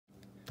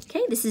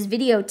Okay, this is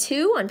video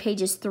 2 on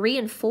pages 3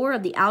 and 4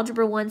 of the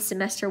Algebra 1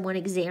 Semester 1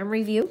 exam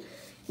review.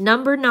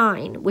 Number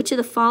 9, which of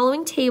the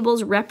following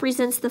tables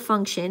represents the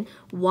function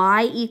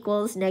y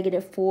equals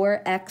negative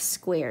 4x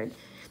squared?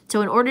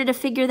 So in order to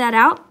figure that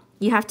out,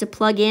 you have to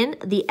plug in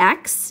the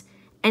x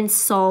and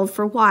solve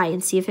for y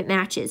and see if it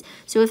matches.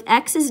 So if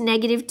x is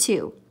negative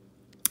 2,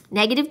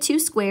 negative 2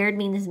 squared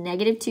means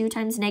negative 2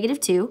 times negative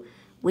 2,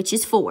 which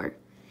is 4.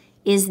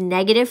 Is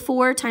negative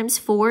 4 times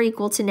 4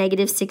 equal to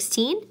negative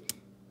 16?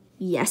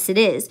 Yes, it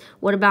is.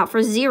 What about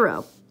for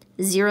 0?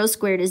 0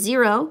 squared is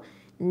 0.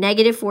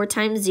 Negative 4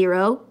 times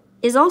 0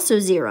 is also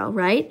 0,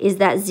 right? Is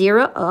that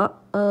 0?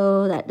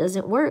 Oh, that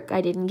doesn't work.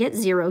 I didn't get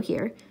 0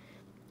 here.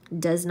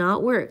 Does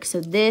not work. So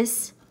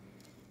this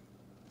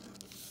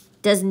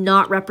does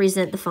not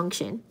represent the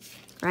function,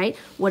 right?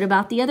 What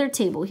about the other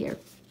table here?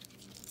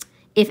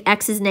 If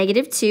x is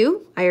negative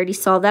 2, I already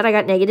solved that. I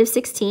got negative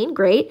 16.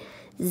 Great.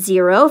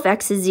 0. If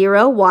x is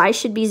 0, y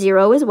should be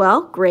 0 as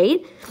well.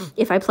 Great.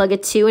 If I plug a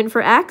 2 in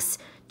for x,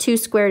 2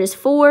 squared is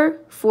 4.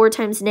 4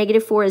 times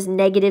negative 4 is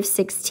negative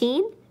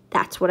 16.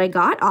 That's what I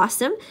got.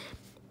 Awesome.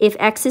 If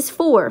x is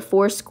 4,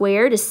 4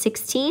 squared is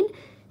 16.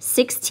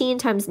 16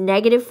 times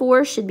negative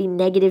 4 should be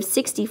negative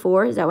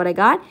 64. Is that what I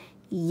got?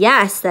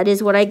 Yes, that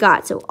is what I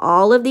got. So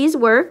all of these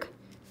work.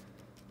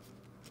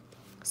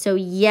 So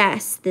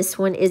yes, this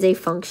one is a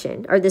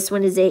function, or this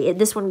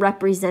one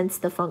represents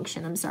the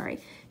function. I'm sorry.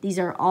 These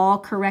are all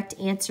correct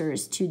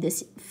answers to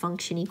this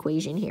function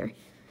equation here.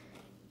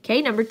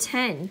 Okay, number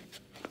 10.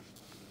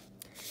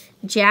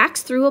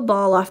 Jax threw a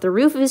ball off the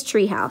roof of his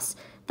treehouse.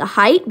 The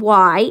height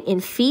y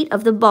in feet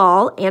of the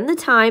ball and the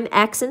time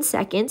x in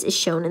seconds is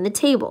shown in the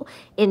table.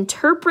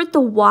 Interpret the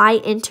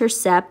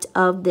y-intercept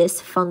of this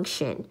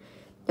function.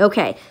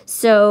 Okay,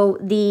 so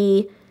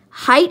the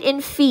height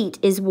in feet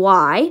is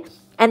y,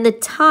 and the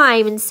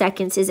time in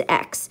seconds is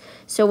x.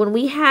 So when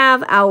we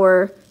have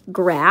our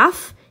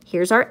graph,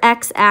 here's our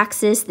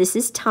x-axis, this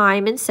is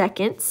time in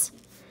seconds,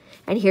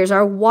 and here's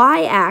our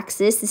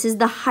y-axis, this is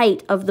the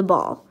height of the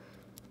ball.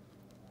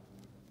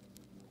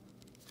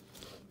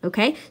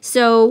 Okay,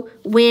 so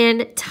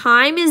when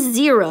time is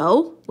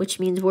 0, which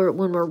means when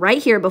we're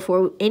right here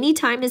before any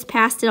time has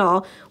passed at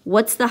all,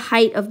 what's the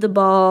height of the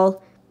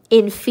ball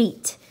in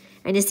feet?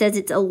 And it says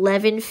it's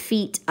 11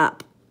 feet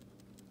up.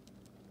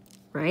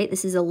 Right?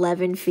 This is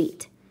 11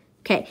 feet.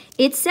 Okay,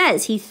 it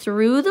says he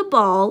threw the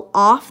ball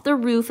off the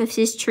roof of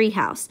his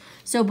treehouse.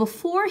 So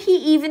before he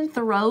even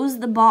throws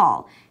the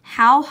ball,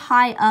 how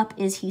high up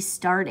is he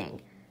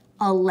starting?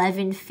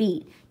 11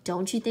 feet.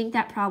 Don't you think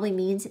that probably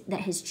means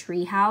that his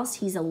treehouse,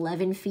 he's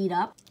 11 feet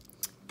up?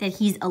 That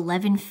he's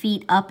 11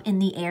 feet up in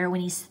the air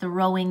when he's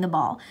throwing the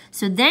ball.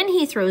 So then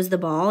he throws the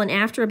ball, and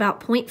after about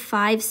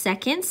 0.5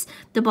 seconds,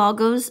 the ball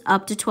goes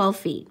up to 12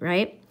 feet,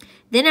 right?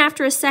 Then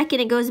after a second,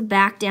 it goes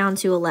back down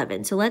to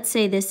 11. So let's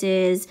say this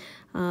is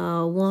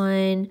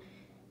 1,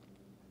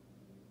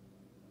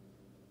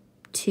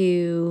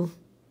 2,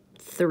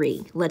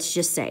 3. Let's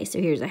just say. So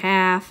here's a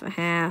half, a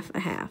half, a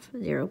half.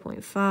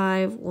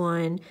 0.5,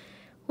 1,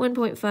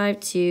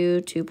 1.5,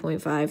 2,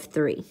 2.5,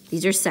 3.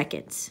 These are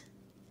seconds.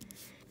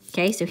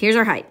 Okay, so here's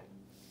our height.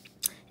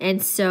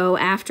 And so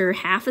after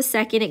half a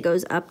second, it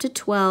goes up to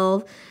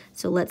 12.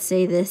 So let's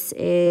say this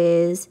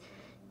is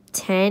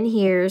 10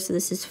 here. So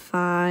this is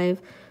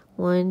 5,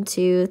 1,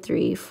 2,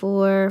 3,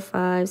 4,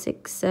 5,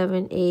 6,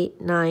 7,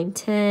 8, 9,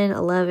 10,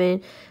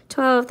 11,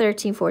 12,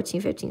 13,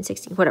 14, 15,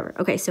 16, whatever.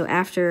 Okay, so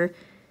after,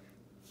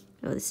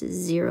 this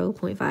is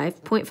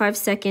 0.5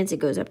 seconds, it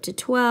goes up to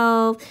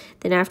 12.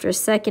 Then after a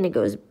second, it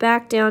goes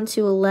back down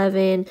to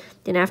 11.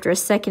 Then after a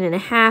second and a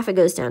half, it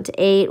goes down to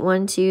 8.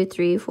 1, 2,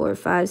 3, 4,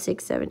 5,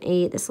 6, 7,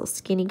 8. This little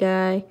skinny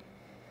guy.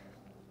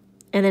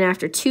 And then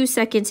after 2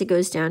 seconds, it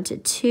goes down to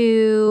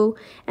 2.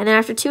 And then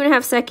after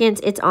 2.5 seconds,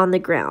 it's on the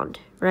ground,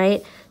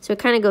 right? So it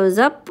kind of goes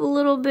up a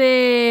little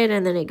bit,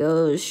 and then it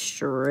goes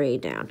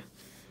straight down.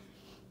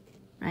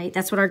 Right?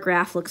 That's what our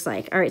graph looks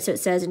like. All right, so it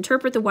says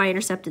interpret the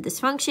y-intercept of this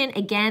function.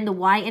 Again, the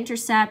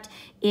y-intercept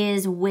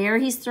is where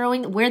he's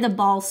throwing, where the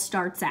ball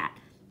starts at.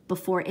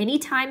 Before any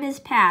time has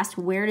passed,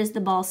 where does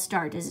the ball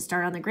start? Does it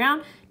start on the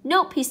ground?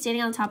 Nope, he's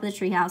standing on the top of the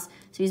treehouse,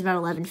 so he's about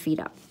 11 feet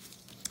up.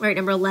 All right,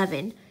 number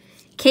 11.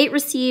 Kate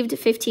received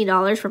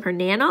 $15 from her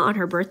Nana on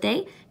her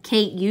birthday.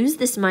 Kate used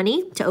this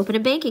money to open a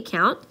bank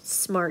account,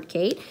 smart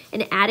Kate,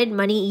 and added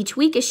money each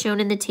week as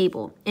shown in the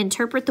table.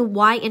 Interpret the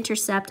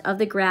y-intercept of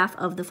the graph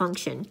of the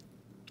function.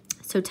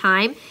 So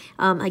time,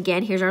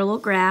 again, here's our little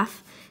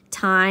graph.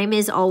 Time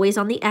is always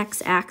on the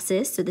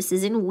x-axis, so this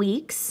is in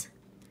weeks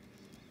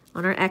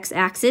on our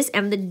x-axis,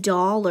 and the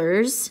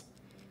dollars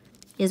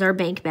is our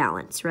bank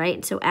balance,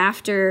 right? So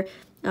after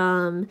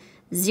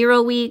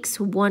 0 weeks,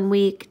 1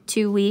 week,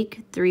 2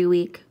 week, 3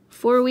 week,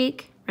 4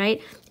 week,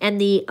 right? And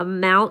the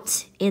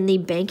amount in the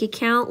bank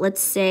account, let's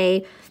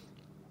say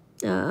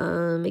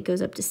it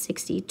goes up to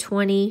 60,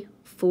 20,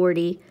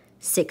 40,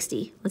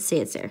 60. Let's say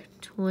it's there,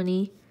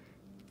 20,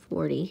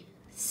 40,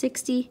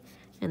 60,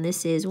 and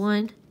this is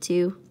 1,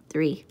 2,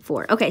 3,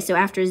 4. Okay, so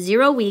after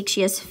 0 weeks,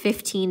 she has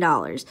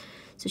 $15.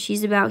 So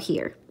she's about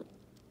here.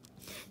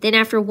 Then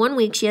after 1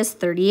 week, she has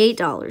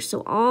 $38,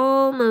 so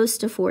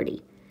almost to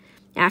 40.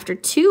 After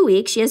 2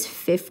 weeks, she has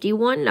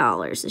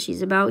 $51, so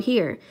she's about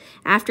here.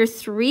 After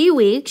 3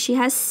 weeks, she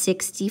has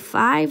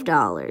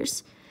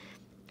 $65,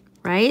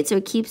 right? So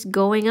it keeps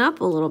going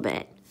up a little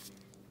bit.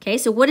 Okay,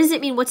 so what does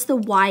it mean? What's the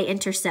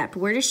y-intercept?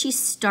 Where does she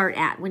start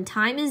at? When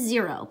time is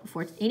 0,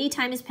 before any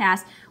time has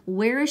passed,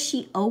 where is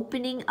she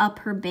opening up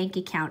her bank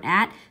account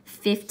at?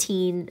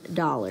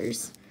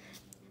 $15.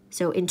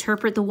 So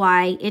interpret the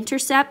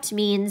y-intercept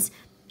means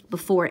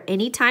before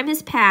any time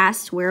has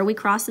passed, where are we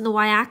crossing the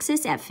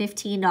y-axis? At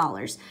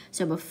 $15.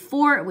 So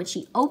before, when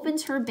she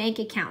opens her bank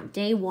account,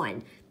 day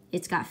 1,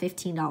 it's got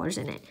 $15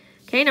 in it.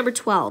 Okay, number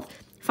 12.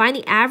 Find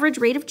the average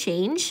rate of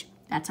change,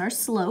 that's our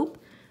slope,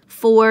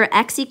 for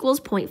x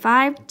equals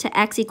 0.5 to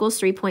x equals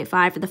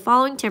 3.5 for the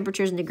following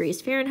temperatures in degrees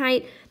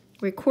Fahrenheit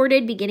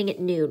recorded beginning at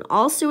noon.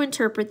 Also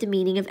interpret the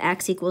meaning of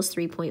x equals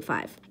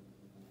 3.5.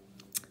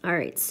 All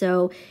right,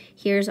 so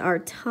here's our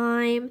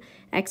time.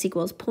 X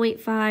equals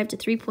 0.5 to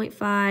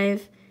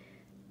 3.5.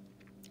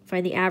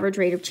 Find the average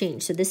rate of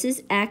change. So this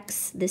is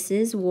x, this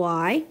is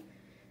y.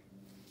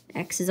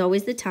 X is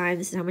always the time.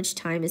 This is how much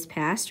time has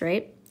passed,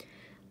 right?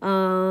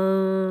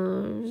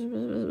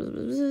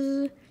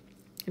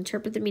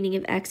 Interpret the meaning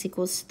of x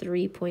equals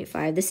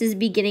 3.5. This is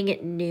beginning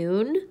at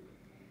noon.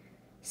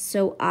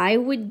 So I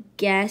would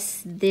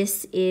guess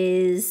this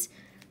is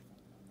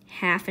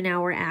half an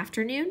hour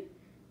after noon.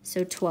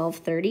 So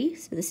 12:30.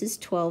 So this is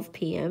 12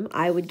 p.m.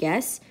 I would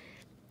guess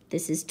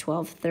this is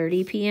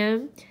 12:30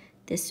 p.m.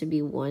 This would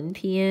be 1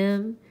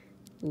 p.m.,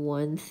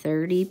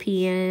 1:30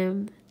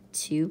 p.m.,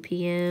 2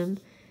 p.m.,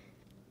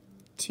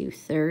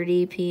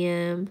 2:30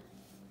 p.m.,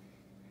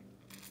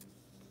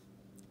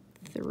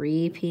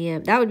 3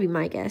 p.m. That would be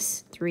my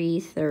guess,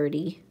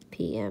 3:30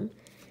 p.m.,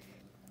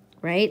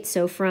 right?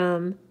 So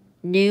from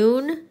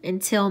noon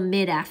until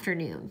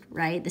mid-afternoon,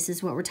 right? This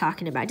is what we're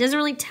talking about. It doesn't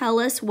really tell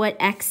us what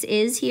x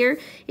is here.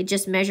 It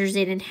just measures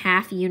it in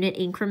half-unit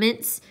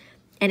increments,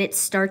 and it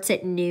starts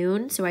at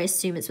noon, so I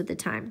assume it's with the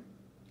time.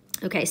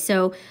 Okay,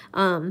 so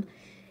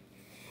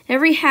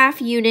every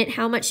half unit,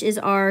 how much is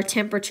our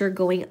temperature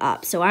going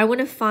up? So I want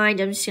to find,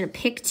 I'm just going to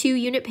pick 2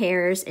 unit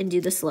pairs and do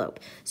the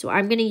slope. So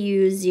I'm going to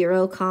use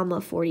 0,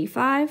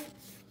 45,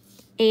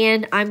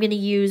 and I'm going to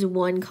use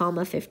 1,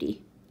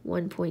 50,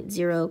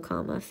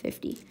 1.0,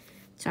 50.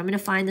 So I'm going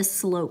to find the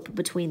slope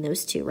between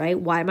those two, right?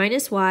 Y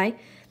minus y.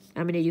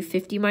 I'm going to do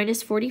 50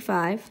 minus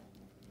 45.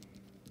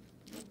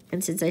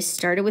 And since I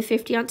started with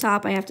 50 on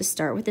top, I have to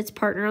start with its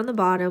partner on the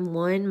bottom,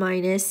 1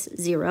 minus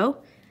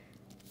 0.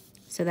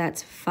 So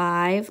that's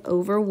 5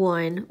 over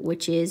 1,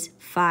 which is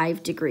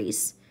 5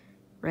 degrees,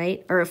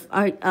 right? Or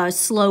a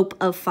slope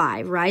of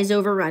 5, rise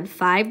over run,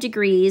 5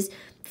 degrees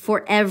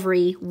for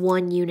every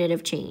 1 unit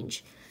of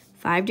change.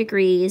 5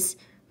 degrees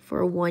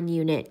for 1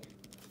 unit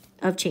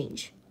of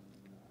change,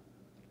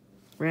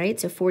 right?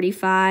 So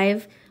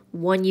 45,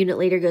 1 unit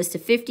later goes to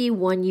 50,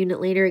 1 unit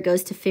later it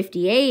goes to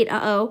 58.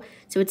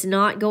 So it's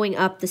not going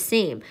up the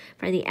same.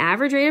 Find the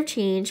average rate of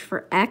change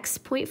for x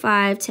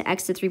 0.5 to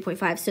x to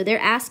 3.5. So they're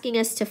asking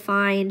us to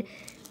find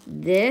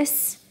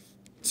this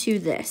to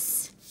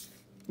this,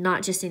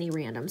 not just any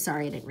random.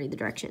 Sorry, I didn't read the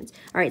directions.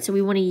 All right, so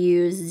we want to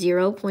use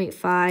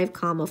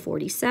 0.5,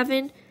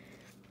 47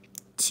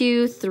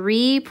 to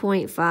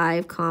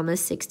 3.5,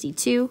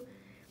 62.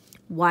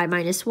 Y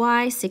minus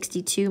y,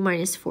 62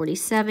 minus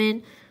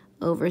 47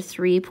 over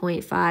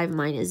 3.5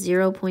 minus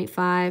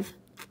 0.5.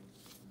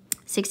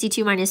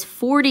 62 minus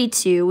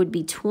 42 would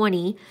be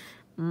 20.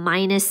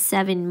 Minus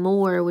 7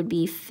 more would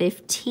be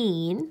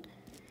 15.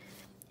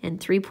 And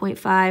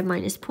 3.5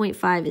 minus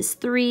 0.5 is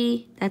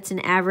 3. That's an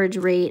average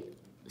rate.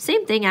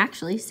 Same thing,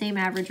 actually. Same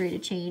average rate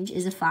of change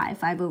is a 5.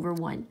 5 over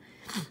 1.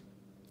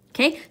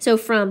 Okay, so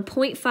from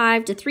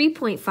 0.5 to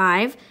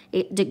 3.5,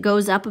 it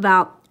goes up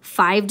about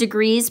 5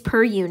 degrees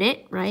per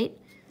unit, right?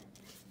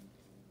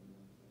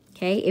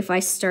 Okay, if I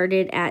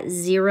started at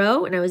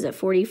 0 and I was at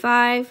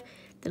 45,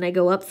 then I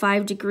go up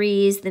 5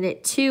 degrees. Then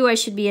at 2, I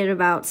should be at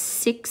about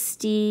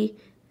 55.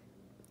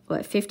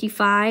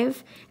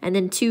 And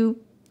then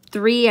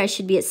 3, I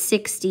should be at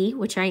 60,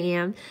 which I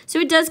am. So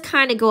it does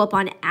kind of go up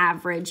on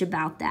average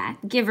about that,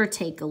 give or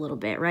take a little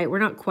bit, right? We're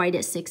not quite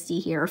at 60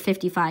 here or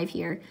 55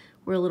 here.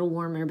 We're a little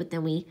warmer, but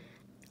then we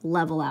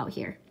level out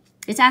here.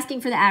 It's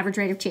asking for the average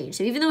rate of change.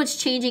 So even though it's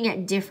changing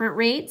at different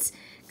rates,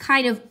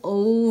 kind of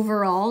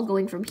overall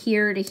going from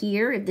here to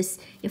here,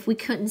 if we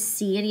couldn't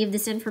see any of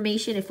this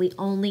information, if we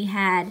only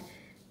had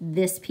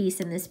this piece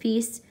and this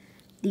piece,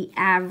 the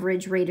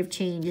average rate of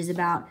change is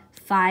about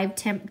 5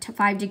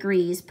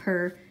 degrees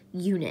per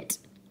unit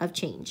of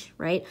change,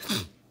 right?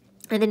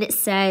 And then it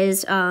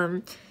says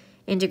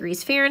in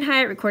degrees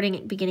Fahrenheit,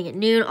 recording beginning at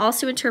noon,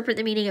 also interpret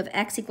the meaning of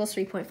x equals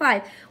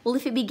 3.5. Well,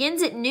 if it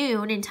begins at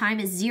noon and time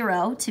is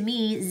 0, to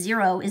me,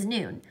 0 is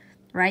noon,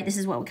 right? This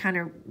is what we kind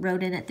of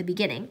wrote in at the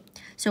beginning.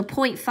 So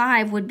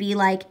 0.5 would be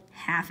like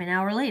half an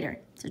hour later,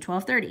 so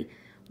 12:30.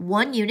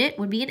 1 unit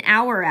would be an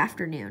hour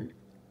after noon.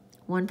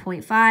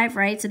 1.5,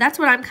 right? So that's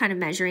what I'm kind of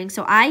measuring.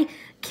 So I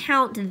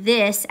count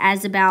this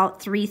as about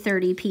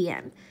 3:30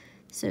 p.m.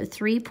 So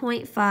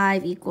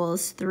 3.5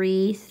 equals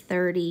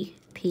 3:30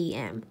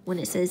 p.m. when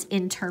it says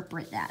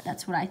interpret that.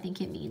 That's what I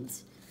think it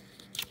means.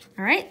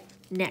 All right,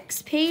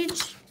 next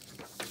page.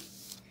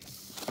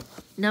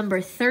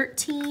 Number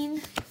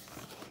 13.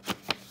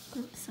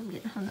 Oops, I'm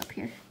getting hung up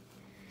here.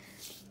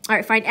 All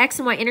right, find x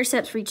and y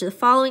intercepts for each of the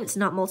following. It's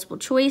not multiple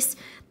choice.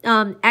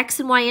 X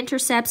and y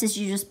intercepts is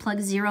you just plug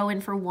 0 in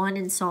for one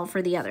and solve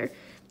for the other.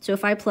 So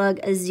if I plug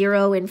a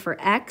 0 in for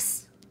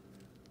x,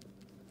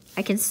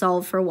 I can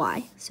solve for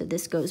y. So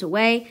this goes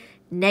away.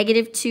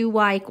 Negative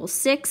 2y equals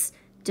 6.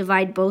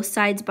 Divide both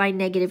sides by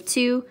negative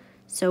 2.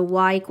 So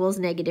y equals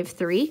negative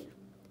 3.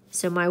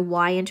 So my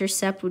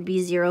y-intercept would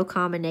be 0,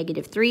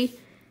 negative 3.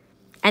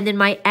 And then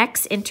my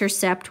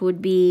x-intercept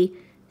would be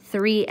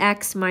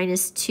 3x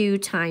minus 2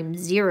 times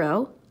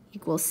 0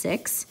 equals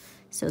 6.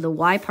 So the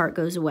y part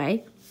goes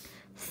away.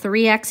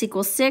 3x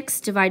equals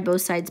 6. Divide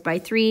both sides by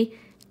 3.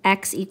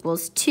 X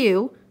equals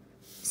 2.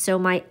 So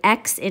my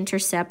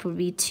x-intercept would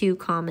be 2,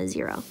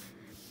 0.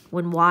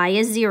 When y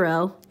is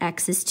 0,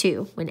 x is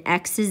 2. When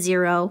x is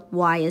 0,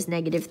 y is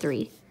negative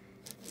 3.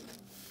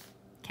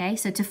 Okay,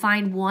 so to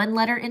find one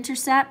letter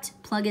intercept,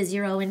 plug a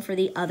 0 in for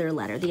the other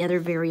letter, the other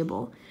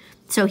variable.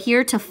 So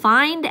here to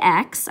find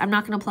x, I'm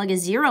not going to plug a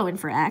 0 in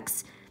for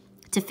x.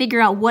 To figure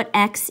out what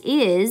x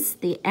is,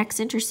 the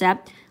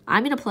x-intercept,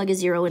 I'm going to plug a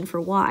 0 in for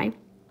y.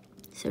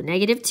 So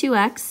negative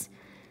 2x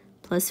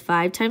plus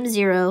 5 times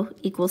 0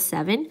 equals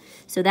 7.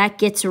 So that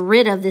gets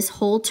rid of this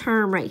whole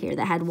term right here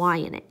that had y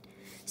in it.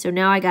 So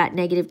now I got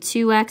negative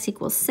 2x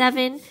equals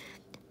 7.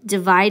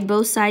 Divide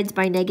both sides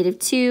by negative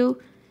 2.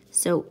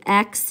 So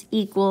x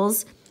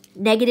equals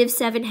negative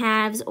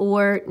 7/2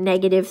 or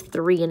negative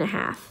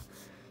 3.5.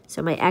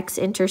 So my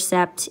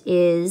x-intercept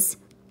is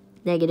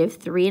negative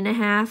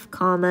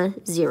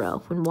 3.5,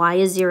 0. When y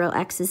is 0,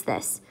 x is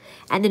this.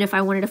 And then if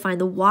I wanted to find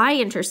the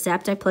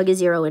y-intercept, I plug a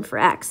 0 in for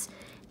x.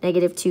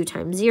 Negative 2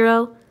 times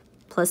 0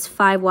 plus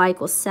 5y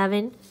equals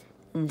 7.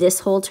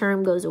 This whole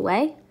term goes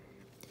away.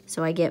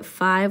 So I get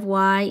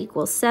 5y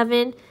equals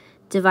 7.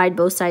 Divide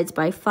both sides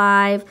by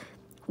 5.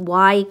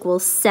 Y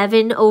equals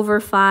 7 over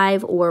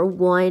 5 or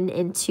 1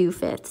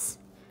 2/5.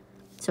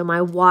 So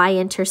my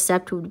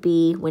y-intercept would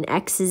be when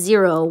x is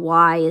 0,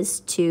 y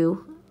is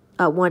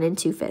 1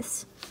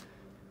 2/5.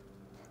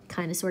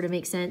 Kind of sort of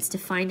makes sense. To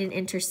find an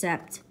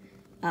intercept,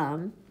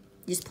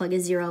 just plug a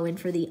 0 in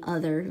for the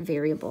other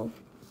variable.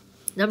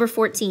 Number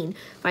 14,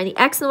 find the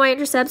x and the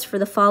y-intercepts for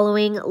the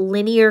following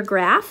linear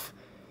graph.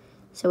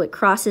 So it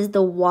crosses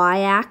the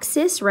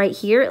y-axis right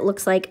here. It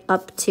looks like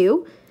up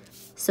 2.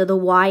 So the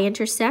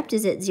y-intercept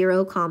is at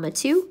 0,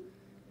 2.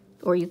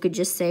 Or you could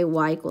just say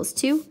y equals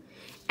 2.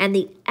 And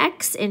the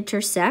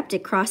x-intercept,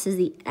 it crosses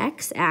the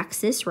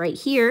x-axis right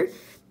here.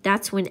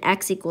 That's when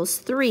x equals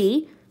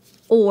 3.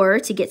 Or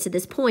to get to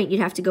this point, you'd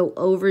have to go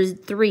over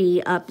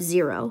 3 up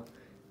 0.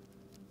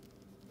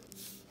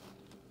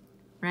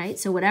 Right?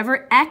 So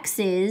whatever x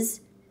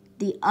is,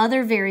 the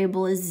other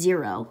variable is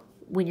 0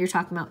 when you're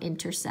talking about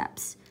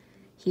intercepts.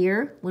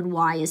 Here, when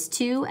y is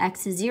 2,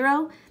 x is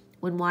 0.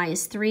 When y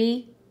is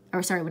 3,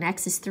 or sorry, when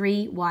x is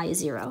 3, y is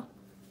 0.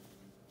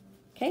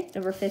 Okay,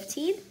 number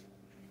 15.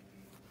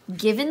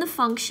 Given the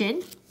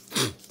function,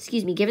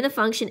 given the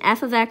function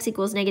f of x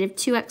equals negative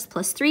 2x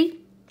plus 3,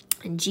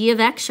 and g of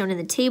x shown in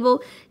the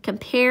table,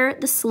 compare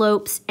the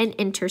slopes and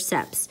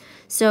intercepts.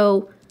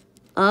 So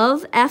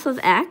of f of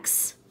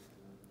x,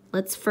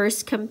 let's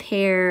first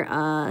compare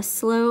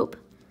slope,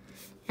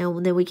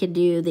 and then we can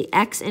do the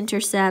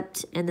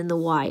x-intercept and then the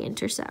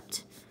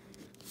y-intercept.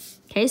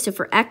 Okay, so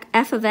for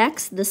f of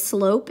x, the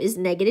slope is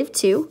negative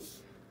 2.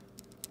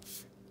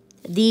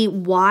 The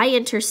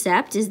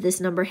y-intercept is this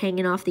number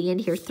hanging off the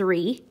end here,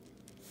 3.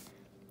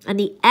 And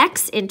the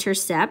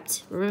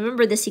x-intercept,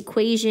 remember this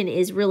equation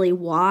is really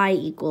y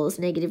equals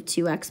negative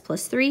 2x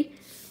plus 3.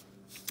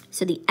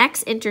 So the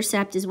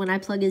x-intercept is when I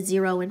plug a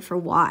 0 in for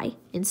y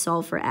and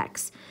solve for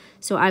x.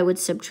 So I would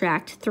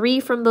subtract 3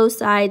 from both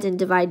sides and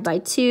divide by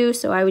 2,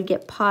 so I would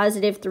get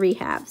positive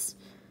 3/2.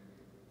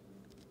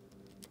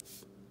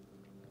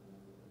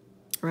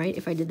 Right,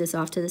 if I did this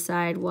off to the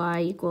side,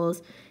 y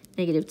equals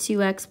negative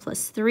 2x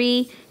plus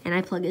 3, and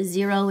I plug a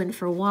 0 in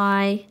for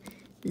y,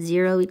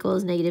 0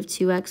 equals negative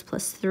 2x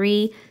plus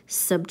 3,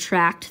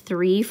 subtract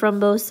 3 from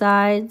both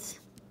sides,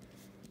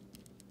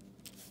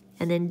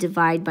 and then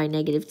divide by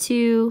negative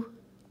 2.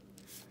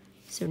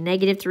 So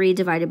negative 3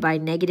 divided by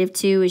negative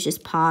 2 is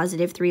just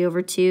positive 3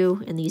 over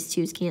 2, and these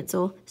 2's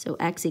cancel, so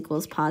x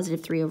equals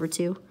positive 3 over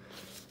 2.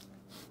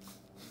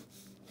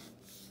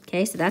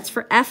 Okay, so that's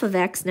for f of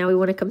x. Now we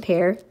want to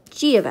compare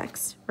g of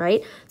x,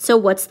 right? So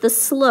what's the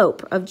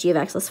slope of g of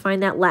x? Let's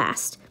find that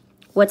last.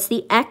 What's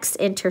the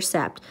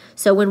x-intercept?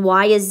 So when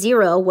y is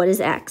 0, what is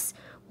x?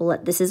 Well,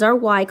 this is our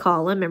y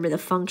column. Remember, the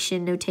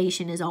function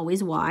notation is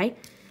always y.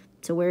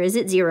 So where is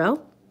it?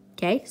 0.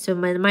 Okay, so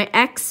my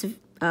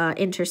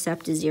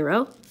x-intercept is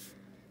 0.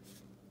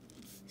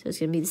 So it's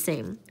going to be the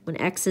same. When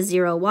x is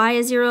 0, y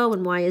is 0.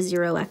 When y is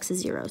 0, x is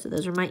 0. So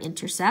those are my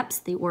intercepts,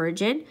 the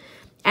origin.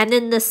 And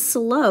then the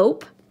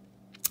slope,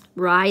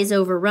 rise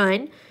over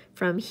run.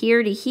 From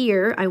here to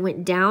here, I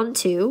went down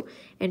 2,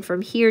 and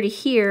from here to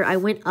here, I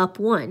went up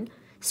 1.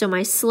 So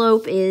my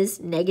slope is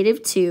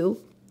negative 2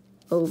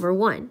 over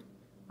 1,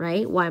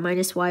 right? Y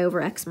minus y over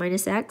x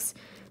minus x.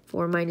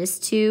 4 minus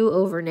 2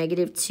 over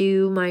negative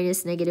 2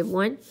 minus negative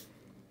 1.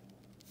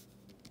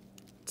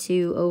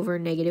 2 over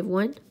negative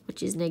 1,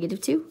 which is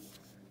negative 2.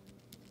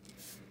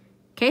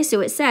 Okay, so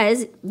it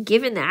says,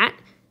 given that,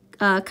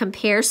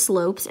 compare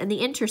slopes and the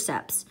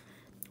intercepts.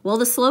 Well,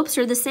 the slopes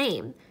are the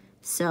same,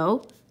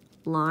 so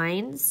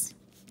lines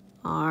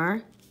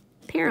are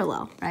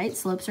parallel, right?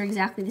 Slopes are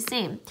exactly the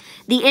same.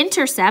 The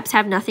intercepts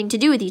have nothing to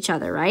do with each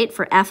other, right?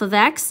 For f of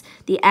x,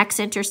 the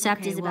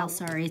x-intercept is about... Well,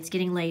 sorry, it's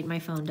getting late. My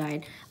phone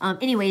died.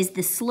 Anyways,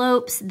 the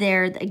slopes,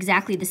 they're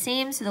exactly the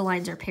same, so the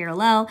lines are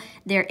parallel.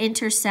 Their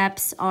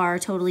intercepts are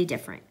totally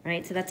different,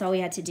 right? So that's all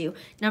we had to do.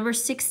 Number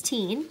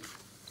 16,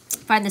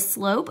 find the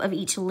slope of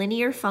each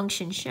linear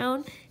function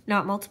shown,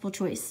 not multiple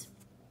choice.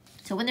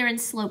 So when they're in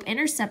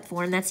slope-intercept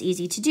form, that's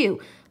easy to do.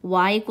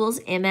 Y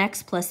equals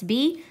mx plus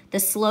b. The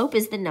slope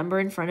is the number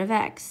in front of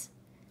x.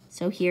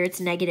 So here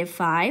it's negative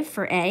 5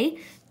 for a.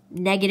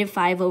 Negative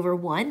 5 over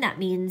 1. That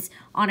means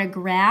on a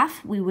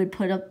graph, we would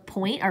put a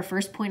point, our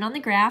first point on the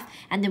graph,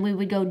 and then we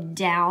would go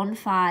down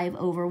 5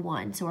 over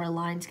 1. So our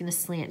line's going to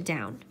slant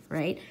down,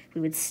 right? We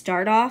would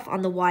start off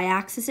on the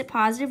y-axis at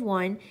positive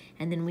 1,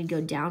 and then we'd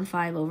go down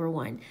 5 over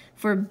 1.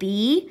 For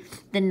b,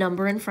 the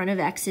number in front of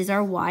x is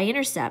our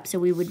y-intercept. So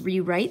we would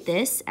rewrite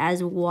this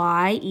as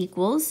y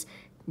equals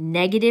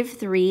negative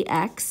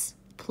 3x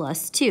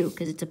plus 2,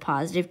 because it's a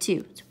positive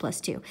 2, so plus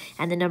 2.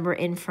 And the number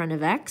in front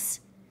of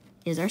x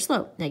is our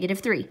slope, negative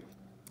 3.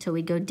 So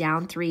we go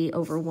down 3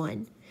 over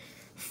 1.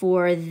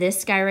 For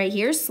this guy right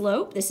here,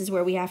 slope, this is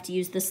where we have to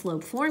use the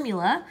slope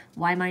formula,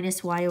 y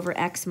minus y over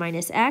x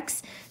minus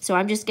x. So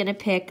I'm just going to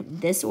pick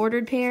this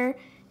ordered pair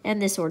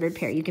and this ordered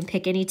pair. You can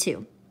pick any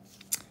two.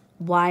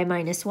 Y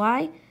minus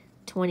y,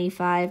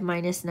 25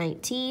 minus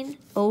 19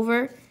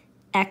 over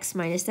x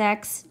minus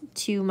x,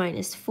 2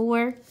 minus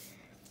 4.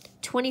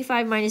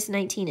 25 minus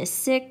 19 is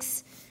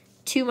 6.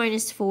 2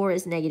 minus 4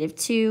 is negative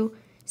 2.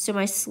 So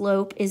my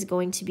slope is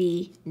going to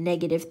be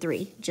negative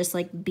 3, just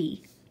like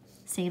B.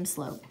 Same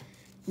slope.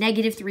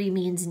 Negative 3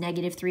 means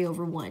negative 3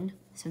 over 1.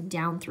 So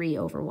down 3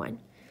 over 1.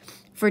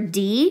 For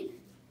D,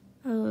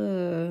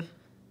 oh,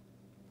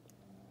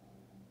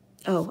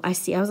 I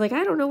see. I was like,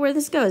 I don't know where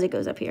this goes. It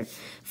goes up here.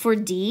 For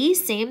D,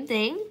 same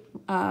thing.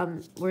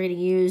 We're going to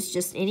use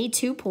just any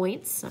 2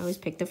 points. I always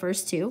pick the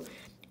first 2.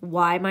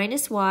 Y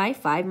minus y,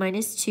 5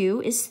 minus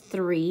 2 is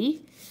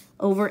 3.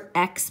 Over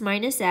x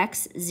minus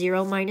x,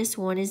 0 minus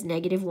 1 is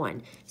negative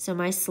 1. So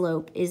my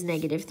slope is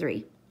negative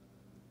 3.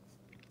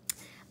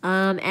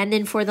 And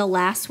then for the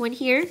last one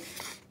here,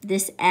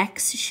 this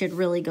x should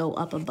really go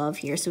up above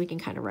here, so we can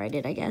kind of write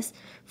it, I guess.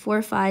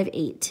 4, 5,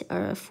 8,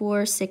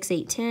 4, 6,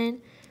 8,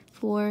 10.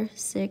 4,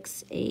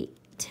 6, 8,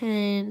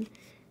 10.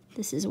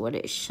 This is what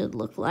it should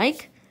look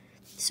like.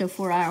 So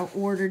for our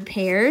ordered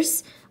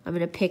pairs, I'm going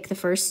to pick the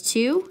first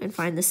 2 and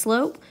find the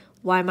slope.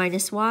 Y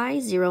minus y,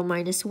 0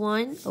 minus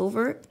 1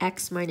 over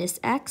x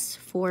minus x,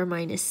 4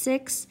 minus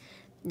 6,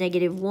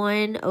 negative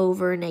 1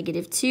 over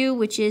negative 2,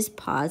 which is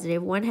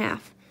positive 1/2.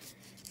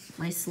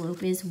 My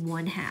slope is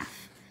 1/2.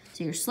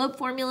 So your slope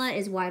formula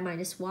is y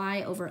minus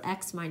y over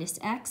x minus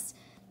x.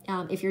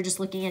 If you're just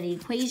looking at an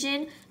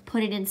equation,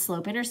 put it in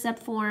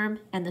slope-intercept form,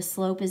 and the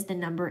slope is the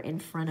number in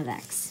front of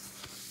x.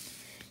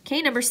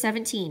 Okay, number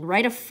 17,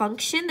 write a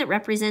function that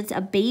represents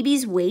a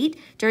baby's weight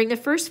during the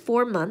first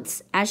 4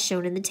 months as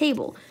shown in the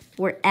table,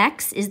 where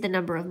x is the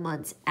number of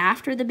months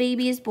after the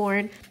baby is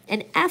born,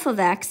 and f of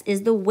x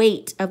is the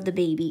weight of the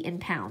baby in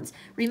pounds.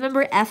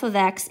 Remember, f of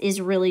x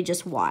is really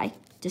just y.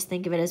 Just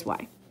think of it as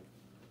y.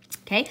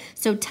 Okay,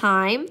 so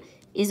time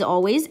is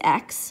always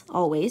x,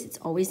 always. It's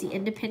always the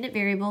independent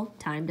variable.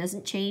 Time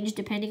doesn't change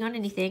depending on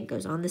anything. It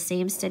goes on the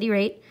same steady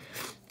rate.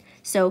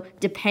 So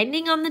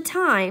depending on the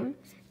time,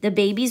 the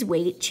baby's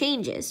weight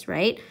changes,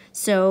 right?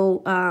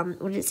 So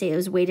what did it say? It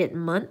was weighted in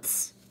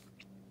months.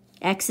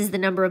 X is the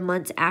number of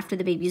months after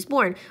the baby is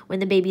born. When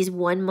the baby's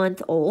 1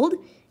 month old,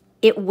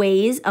 it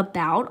weighs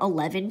about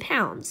 11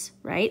 pounds,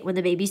 right? When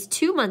the baby's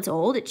 2 months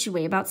old, it should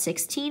weigh about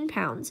 16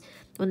 pounds.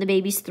 When the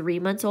baby's 3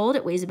 months old,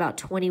 it weighs about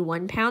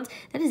 21 pounds.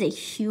 That is a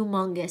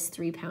humongous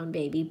 3-pound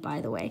baby, by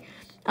the way.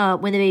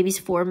 When the baby's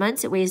 4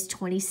 months, it weighs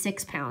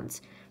 26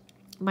 pounds.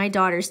 My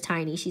daughter's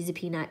tiny. She's a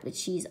peanut, but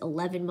she's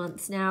 11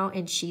 months now,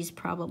 and she's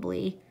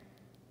probably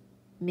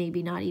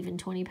maybe not even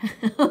 20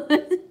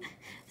 pounds.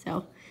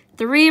 So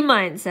 3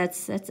 months,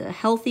 that's a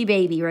healthy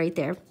baby right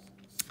there.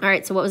 All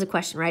right, so what was the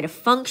question, right? A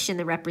function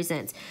that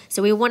represents.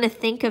 So we want to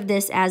think of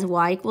this as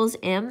y equals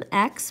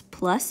mx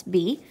plus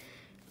b,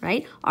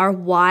 right? Our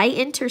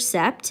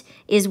y-intercept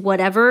is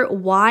whatever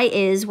y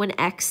is when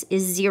x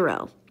is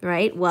 0,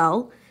 right?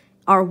 Well,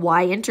 our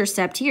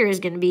y-intercept here is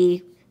going to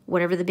be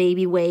whatever the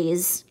baby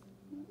weighs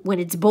when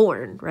it's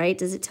born, right?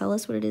 Does it tell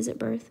us what it is at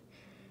birth?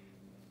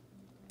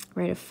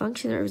 Write a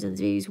function that represents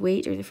the baby's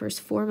weight during the first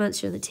 4 months.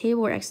 Show the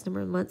table where x is the number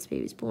of months the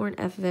baby's born.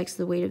 F of x is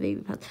the weight of the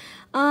baby pounds.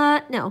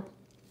 No.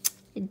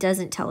 It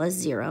doesn't tell us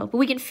 0, but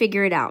we can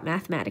figure it out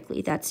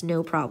mathematically. That's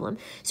no problem.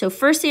 So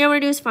first thing I want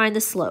to do is find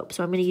the slope.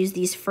 So I'm going to use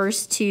these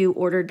first two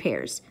ordered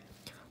pairs.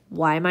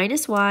 Y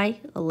minus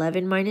y,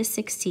 11 minus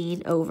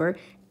 16 over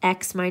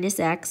x minus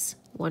x,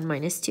 1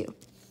 minus 2.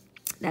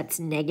 That's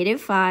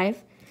negative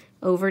 5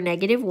 over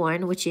negative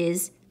 1, which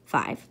is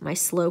 5. My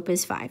slope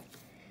is 5.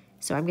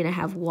 So I'm going to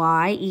have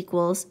y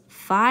equals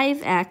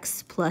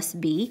 5x plus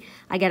b.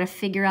 I got to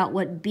figure out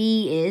what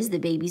b is, the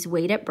baby's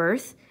weight at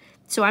birth.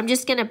 So I'm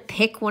just going to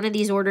pick one of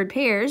these ordered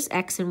pairs,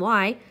 x and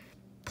y,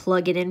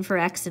 plug it in for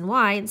x and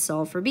y, and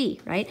solve for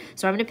b, right?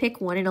 So I'm going to pick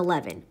 1 and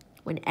 11.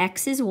 When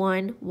x is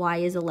 1, y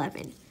is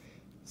 11.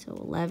 So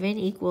 11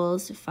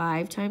 equals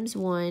 5 times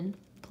 1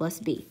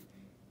 plus b.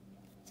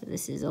 So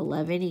this is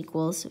 11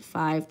 equals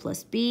 5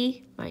 plus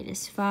b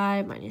minus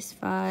 5 minus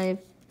 5.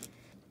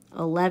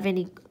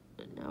 11,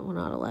 no,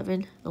 not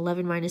 11.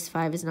 11 minus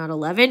 5 is not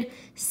 11.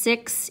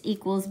 6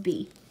 equals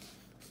b.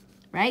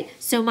 Right?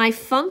 So my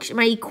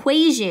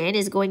equation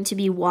is going to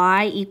be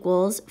y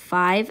equals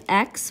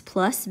 5x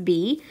plus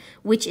b,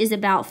 which is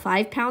about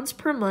 5 pounds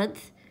per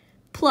month,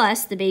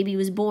 plus the baby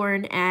was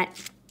born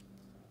at,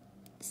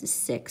 this is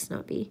 6,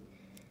 not b,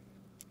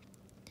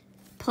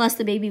 plus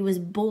the baby was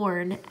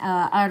born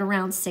at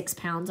around 6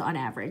 pounds on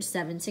average,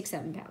 7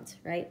 pounds,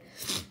 right?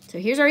 So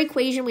here's our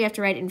equation. We have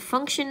to write it in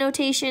function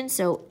notation.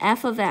 So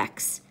f of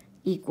x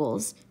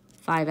equals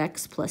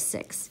 5x plus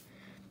 6.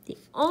 The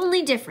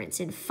only difference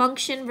in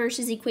function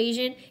versus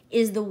equation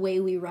is the way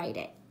we write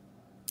it.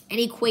 An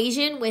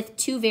equation with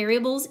two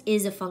variables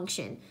is a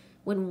function.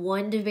 When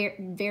one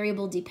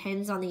variable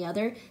depends on the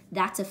other,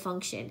 that's a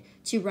function.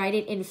 To write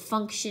it in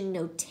function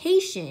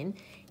notation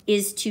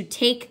is to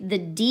take the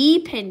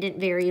dependent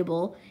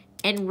variable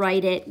and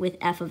write it with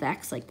f of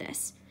x like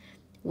this.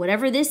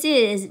 Whatever this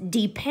is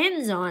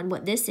depends on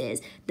what this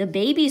is. The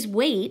baby's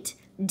weight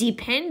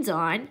depends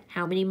on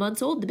how many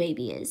months old the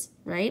baby is,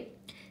 right?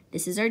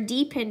 This is our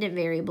dependent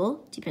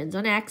variable, depends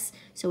on x,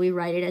 so we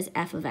write it as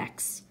f of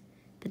x.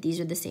 But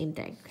these are the same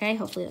thing, okay?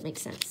 Hopefully that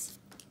makes sense.